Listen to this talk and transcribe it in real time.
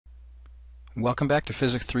Welcome back to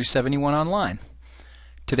Physics 371 Online.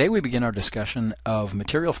 Today we begin our discussion of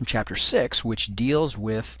material from Chapter 6, which deals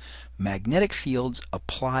with magnetic fields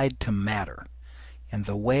applied to matter and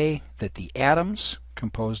the way that the atoms,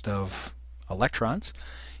 composed of electrons,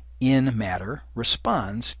 in matter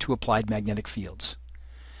responds to applied magnetic fields.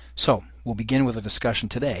 So we'll begin with a discussion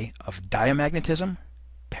today of diamagnetism,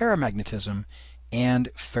 paramagnetism, and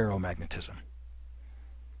ferromagnetism.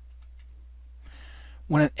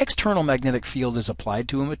 When an external magnetic field is applied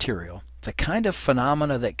to a material, the kind of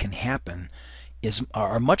phenomena that can happen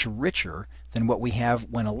are much richer than what we have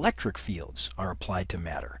when electric fields are applied to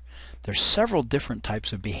matter. There's several different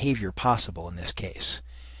types of behavior possible in this case.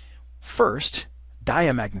 First,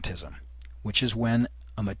 diamagnetism, which is when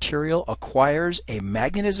a material acquires a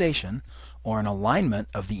magnetization or an alignment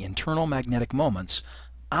of the internal magnetic moments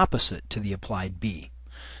opposite to the applied B.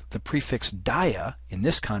 The prefix dia in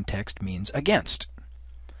this context means against.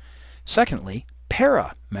 Secondly,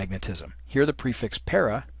 paramagnetism. Here the prefix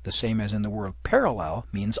para, the same as in the word parallel,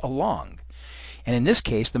 means along. And in this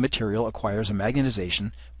case, the material acquires a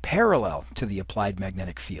magnetization parallel to the applied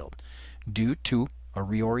magnetic field due to a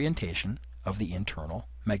reorientation of the internal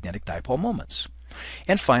magnetic dipole moments.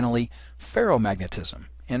 And finally, ferromagnetism.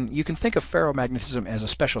 And you can think of ferromagnetism as a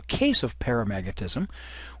special case of paramagnetism,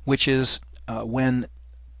 which is when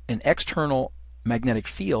an external magnetic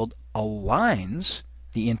field aligns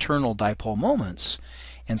the internal dipole moments,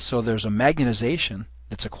 and so there's a magnetization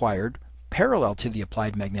that's acquired parallel to the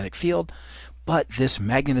applied magnetic field, but this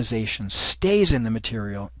magnetization stays in the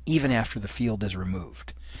material even after the field is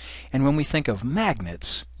removed. And when we think of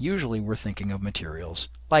magnets, usually we're thinking of materials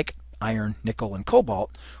like iron, nickel, and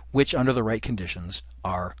cobalt, which under the right conditions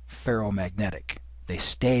are ferromagnetic. They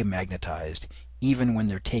stay magnetized even when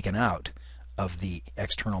they're taken out of the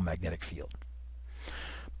external magnetic field.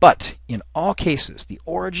 But in all cases, the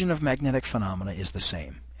origin of magnetic phenomena is the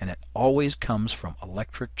same, and it always comes from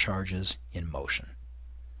electric charges in motion.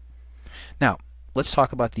 Now, let's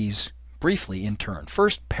talk about these briefly in turn.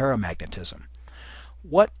 First, paramagnetism.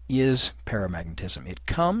 What is paramagnetism? It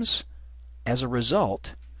comes as a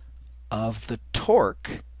result of the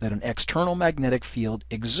torque that an external magnetic field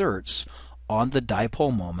exerts on the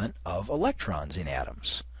dipole moment of electrons in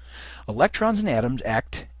atoms. Electrons in atoms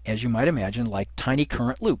act, as you might imagine, like tiny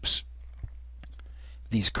current loops.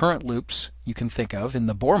 These current loops you can think of in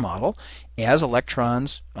the Bohr model as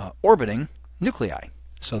electrons orbiting nuclei.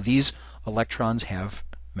 So these electrons have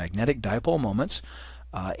magnetic dipole moments,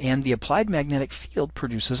 and the applied magnetic field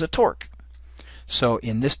produces a torque. So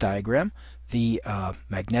in this diagram, the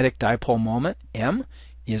magnetic dipole moment, M,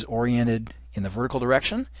 is oriented in the vertical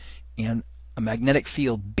direction, and a magnetic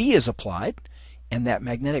field B is applied, and that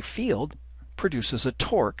magnetic field produces a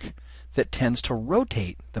torque that tends to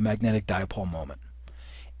rotate the magnetic dipole moment.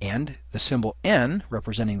 And the symbol N,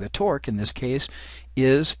 representing the torque in this case,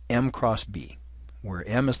 is M cross B, where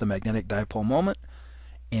M is the magnetic dipole moment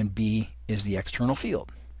and B is the external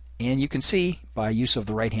field. And you can see by use of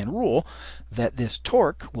the right-hand rule that this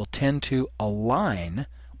torque will tend to align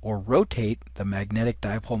or rotate the magnetic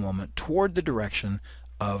dipole moment toward the direction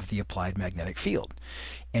of the applied magnetic field.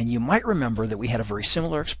 And you might remember that we had a very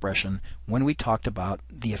similar expression when we talked about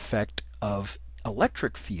the effect of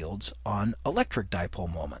electric fields on electric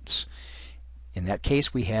dipole moments. In that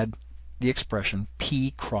case, we had the expression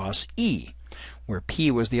P cross E, where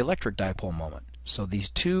P was the electric dipole moment. So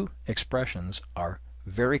these two expressions are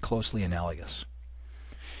very closely analogous.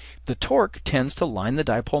 The torque tends to line the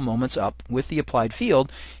dipole moments up with the applied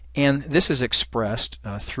field, and this is expressed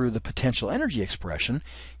through the potential energy expression.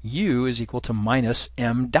 U is equal to minus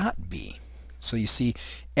M dot B. So you see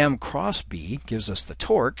M cross B gives us the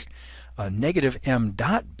torque. Negative M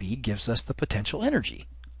dot B gives us the potential energy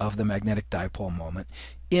of the magnetic dipole moment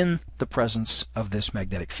in the presence of this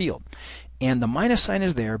magnetic field. And the minus sign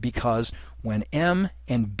is there because when M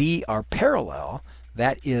and B are parallel,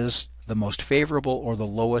 that is the most favorable or the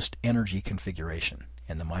lowest energy configuration,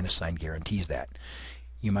 and the minus sign guarantees that.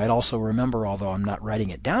 You might also remember, although I'm not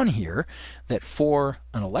writing it down here, that for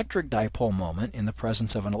an electric dipole moment in the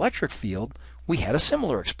presence of an electric field, we had a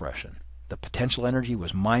similar expression. The potential energy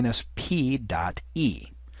was minus P dot E.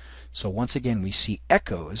 So once again, we see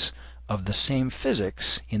echoes of the same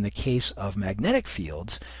physics in the case of magnetic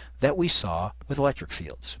fields that we saw with electric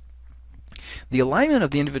fields. The alignment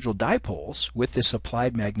of the individual dipoles with this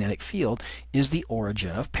applied magnetic field is the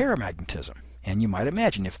origin of paramagnetism. And you might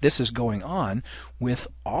imagine if this is going on with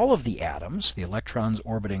all of the atoms, the electrons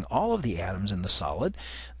orbiting all of the atoms in the solid,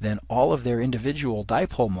 then all of their individual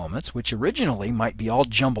dipole moments, which originally might be all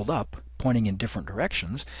jumbled up, pointing in different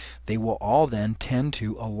directions, they will all then tend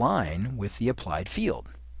to align with the applied field.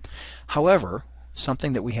 However,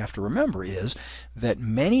 something that we have to remember is that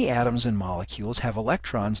many atoms and molecules have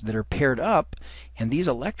electrons that are paired up, and these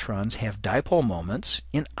electrons have dipole moments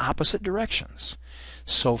in opposite directions.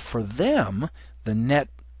 So for them, the net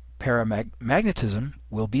paramagnetism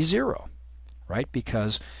will be zero, right?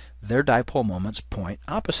 Because their dipole moments point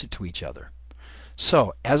opposite to each other.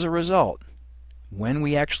 So as a result, when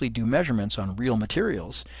we actually do measurements on real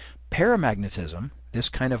materials, paramagnetism, this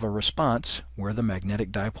kind of a response where the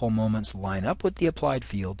magnetic dipole moments line up with the applied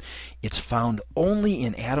field, it's found only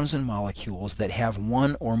in atoms and molecules that have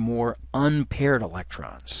one or more unpaired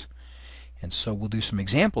electrons. And so we'll do some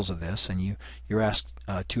examples of this, and you're asked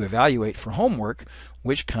to evaluate for homework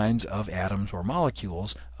which kinds of atoms or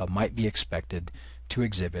molecules might be expected to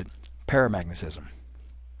exhibit paramagnetism.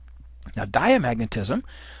 Now, diamagnetism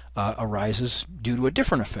arises due to a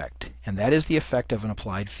different effect, and that is the effect of an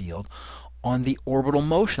applied field on the orbital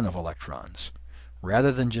motion of electrons.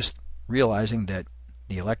 Rather than just realizing that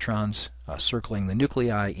the electrons circling the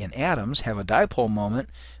nuclei in atoms have a dipole moment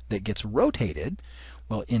that gets rotated,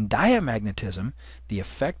 well, in diamagnetism, the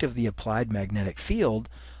effect of the applied magnetic field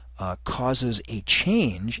causes a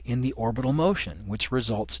change in the orbital motion, which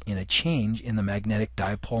results in a change in the magnetic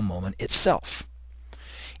dipole moment itself.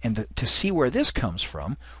 And to see where this comes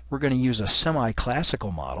from, we're going to use a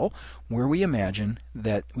semi-classical model where we imagine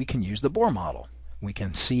that we can use the Bohr model. We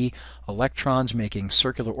can see electrons making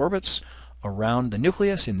circular orbits around the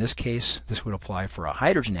nucleus. In this case, this would apply for a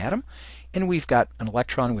hydrogen atom. And we've got an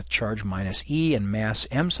electron with charge minus e and mass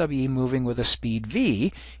m sub e moving with a speed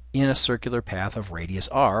v in a circular path of radius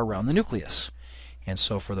r around the nucleus. And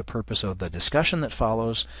so for the purpose of the discussion that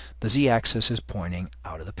follows, the z-axis is pointing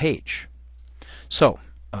out of the page. So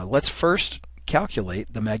let's first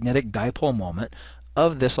calculate the magnetic dipole moment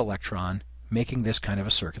of this electron making this kind of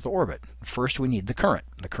a circular orbit. First we need the current.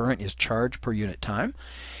 The current is charge per unit time,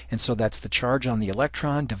 and so that's the charge on the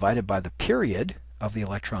electron divided by the period of the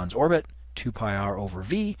electron's orbit, 2 pi r over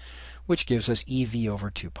v, which gives us ev over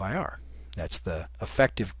 2 pi r. That's the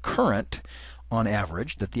effective current on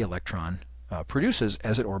average that the electron produces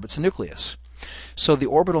as it orbits the nucleus. So the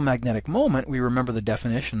orbital magnetic moment, we remember the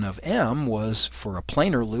definition of m was, for a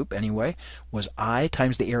planar loop anyway, was I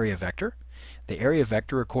times the area vector. The area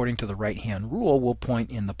vector, according to the right-hand rule, will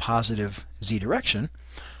point in the positive z direction.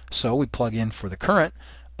 So we plug in for the current.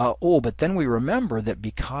 But then we remember that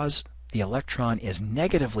because the electron is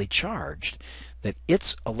negatively charged, that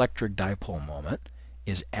its electric dipole moment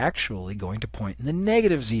is actually going to point in the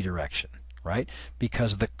negative z direction, right?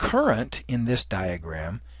 Because the current in this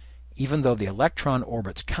diagram, even though the electron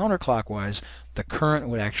orbits counterclockwise, the current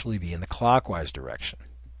would actually be in the clockwise direction.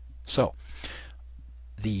 So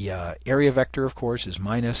the area vector, of course, is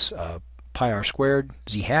minus pi r squared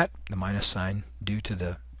z hat, the minus sign due to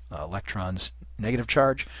the electron's negative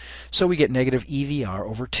charge. So we get negative EVR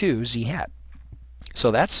over 2 z hat. So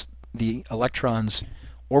that's the electron's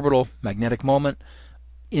orbital magnetic moment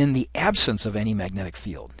in the absence of any magnetic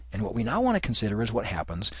field. And what we now want to consider is what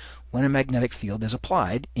happens when a magnetic field is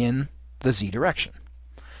applied in the z direction.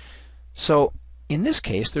 So in this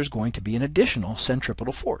case, there's going to be an additional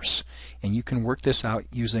centripetal force. And you can work this out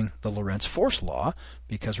using the Lorentz force law,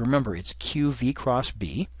 because remember, it's QV cross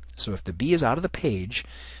B. So if the B is out of the page,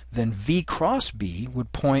 then V cross B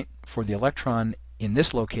would point for the electron in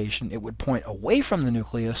this location. It would point away from the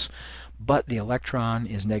nucleus, but the electron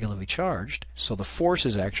is negatively charged, so the force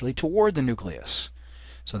is actually toward the nucleus.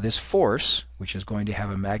 So this force, which is going to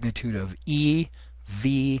have a magnitude of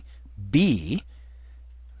EVB,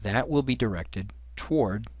 that will be directed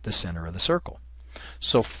toward the center of the circle.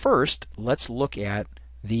 So first, let's look at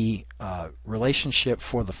the relationship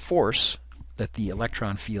for the force that the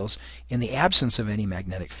electron feels in the absence of any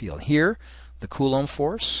magnetic field. Here, the Coulomb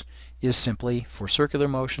force is simply, for circular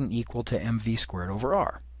motion, equal to mv squared over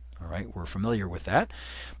r. All right, we're familiar with that.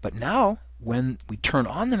 But now, when we turn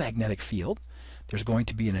on the magnetic field, there's going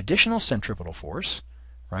to be an additional centripetal force,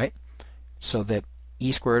 right? So that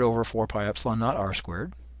E squared over 4 pi epsilon naught r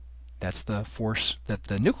squared, that's the force that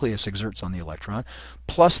the nucleus exerts on the electron,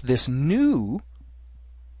 plus this new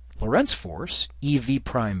Lorentz force, EV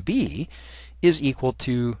prime B, is equal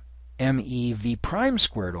to MEV prime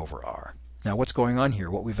squared over r. Now what's going on here?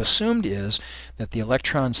 What we've assumed is that the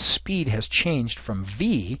electron's speed has changed from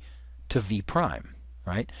v to v prime,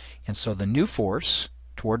 right? And so the new force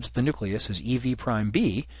towards the nucleus is EV prime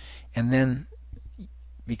B, and then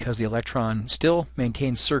because the electron still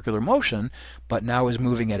maintains circular motion, but now is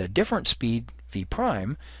moving at a different speed, v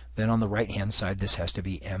prime, then on the right-hand side this has to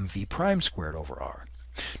be mv prime squared over r.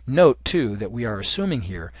 Note, too, that we are assuming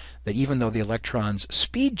here that even though the electron's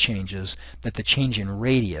speed changes, that the change in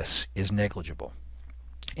radius is negligible.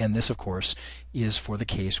 And this, of course, is for the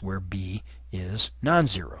case where B is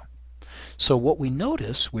non-zero. So what we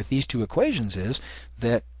notice with these two equations is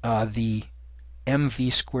that the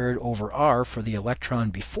mv squared over r for the electron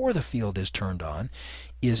before the field is turned on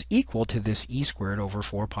is equal to this E squared over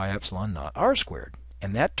 4 pi epsilon naught r squared.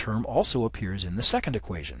 And that term also appears in the second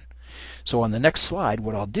equation. So on the next slide,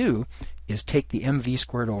 what I'll do is take the mv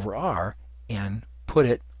squared over r and put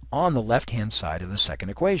it on the left-hand side of the second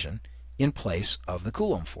equation in place of the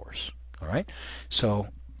Coulomb force. All right? So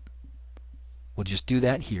we'll just do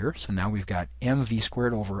that here. So now we've got mv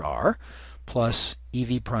squared over r plus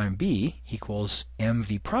ev prime b equals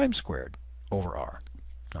mv prime squared over r.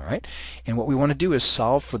 All right? And what we want to do is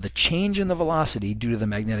solve for the change in the velocity due to the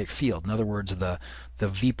magnetic field. In other words, the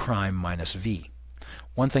v prime minus v.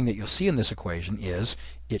 One thing that you'll see in this equation is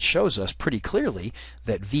it shows us pretty clearly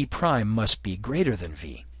that v prime must be greater than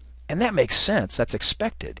v. And that makes sense. That's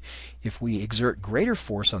expected. If we exert greater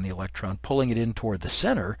force on the electron, pulling it in toward the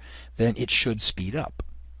center, then it should speed up.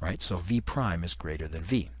 Right? So v prime is greater than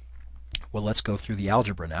v. Well, let's go through the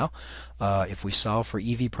algebra now. If we solve for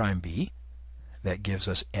ev prime b, that gives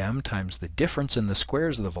us m times the difference in the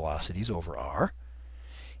squares of the velocities over r.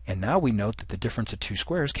 And now we note that the difference of two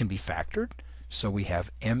squares can be factored. So we have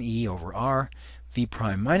me over r, v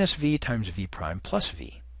prime minus v times v prime plus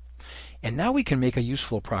v. And now we can make a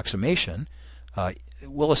useful approximation.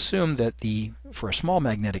 We'll assume that for a small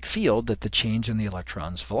magnetic field that the change in the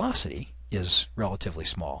electron's velocity is relatively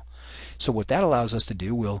small. So what that allows us to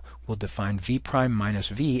do, we'll define v prime minus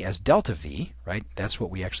v as delta v, right? That's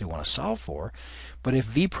what we actually want to solve for. But if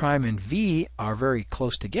v prime and v are very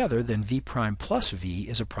close together, then v prime plus v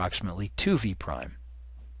is approximately 2v prime.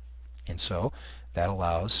 And so that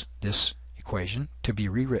allows this equation to be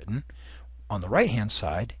rewritten on the right-hand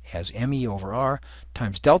side as me over r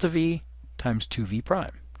times delta v times 2v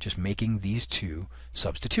prime, just making these two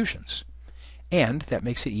substitutions. And that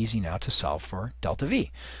makes it easy now to solve for delta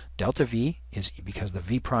v. Delta v is, because the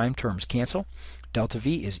v prime terms cancel, delta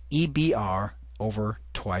v is EBR over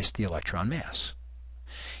twice the electron mass.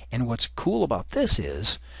 And what's cool about this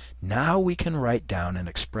is now we can write down an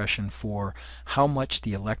expression for how much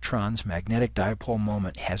the electron's magnetic dipole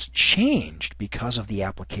moment has changed because of the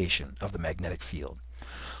application of the magnetic field.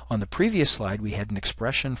 On the previous slide we had an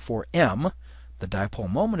expression for m, the dipole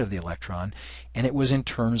moment of the electron, and it was in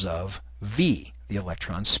terms of v, the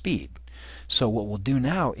electron's speed. So what we'll do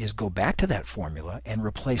now is go back to that formula and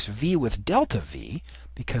replace v with delta v,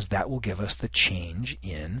 because that will give us the change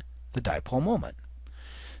in the dipole moment.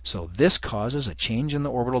 So this causes a change in the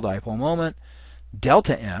orbital dipole moment,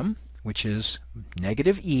 delta m, which is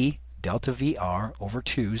negative e delta vr over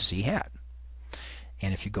 2 z hat.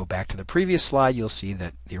 And if you go back to the previous slide, you'll see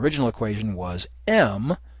that the original equation was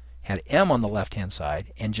m, had m on the left-hand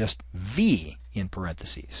side, and just v in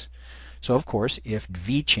parentheses. So of course, if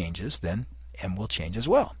v changes, then m will change as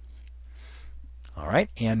well. All right,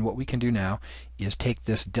 and what we can do now is take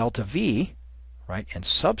this delta v, right, and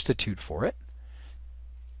substitute for it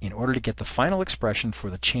in order to get the final expression for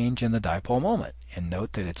the change in the dipole moment. And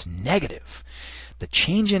note that it's negative. The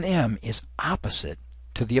change in m is opposite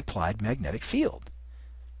to the applied magnetic field.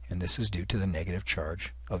 And this is due to the negative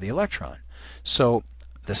charge of the electron. So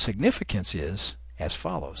the significance is as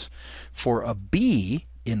follows. For a b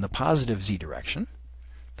in the positive z direction,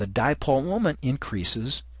 the dipole moment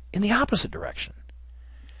increases in the opposite direction.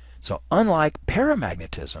 So unlike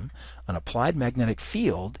paramagnetism, an applied magnetic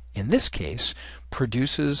field, in this case,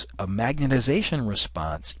 produces a magnetization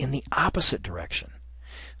response in the opposite direction.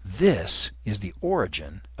 This is the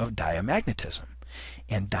origin of diamagnetism.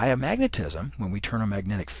 And diamagnetism, when we turn a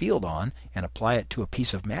magnetic field on and apply it to a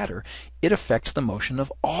piece of matter, it affects the motion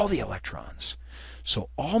of all the electrons. So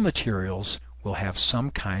all materials will have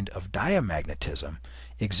some kind of diamagnetism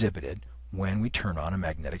exhibited when we turn on a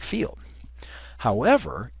magnetic field.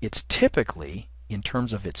 However, it's typically, in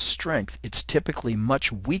terms of its strength, it's typically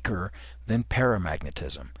much weaker than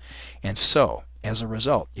paramagnetism. And so, as a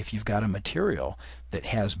result, if you've got a material that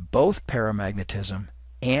has both paramagnetism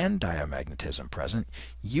and diamagnetism present,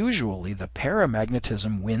 usually the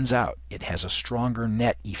paramagnetism wins out. It has a stronger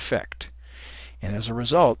net effect. And as a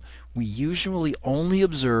result, we usually only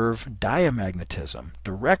observe diamagnetism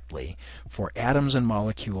directly for atoms and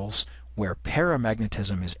molecules where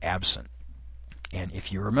paramagnetism is absent. And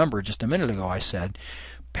if you remember, just a minute ago I said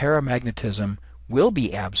paramagnetism will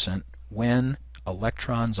be absent when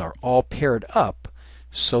electrons are all paired up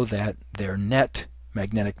so that their net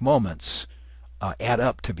magnetic moments add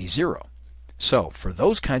up to be zero. So for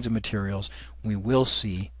those kinds of materials we will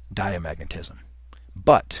see diamagnetism.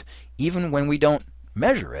 But even when we don't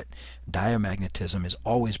measure it, diamagnetism is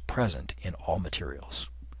always present in all materials.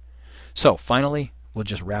 So finally, we'll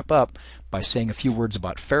just wrap up by saying a few words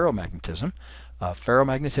about ferromagnetism.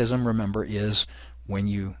 Ferromagnetism, remember, is when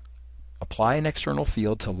you apply an external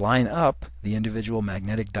field to line up the individual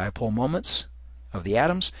magnetic dipole moments of the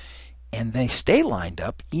atoms, and they stay lined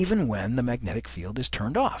up even when the magnetic field is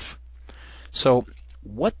turned off. So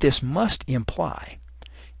what this must imply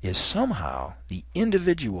is somehow the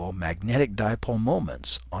individual magnetic dipole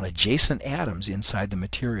moments on adjacent atoms inside the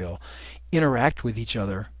material interact with each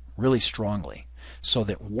other really strongly, so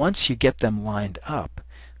that once you get them lined up,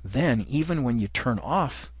 then even when you turn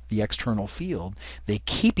off the external field, they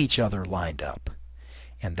keep each other lined up.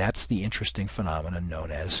 And that's the interesting phenomenon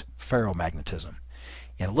known as ferromagnetism.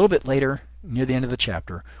 And a little bit later, near the end of the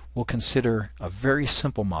chapter, we'll consider a very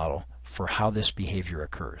simple model for how this behavior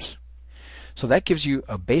occurs. So that gives you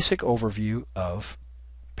a basic overview of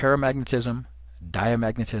paramagnetism,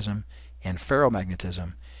 diamagnetism, and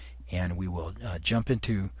ferromagnetism, and we will jump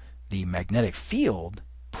into the magnetic field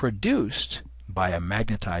produced by a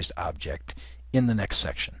magnetized object in the next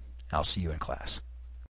section. I'll see you in class.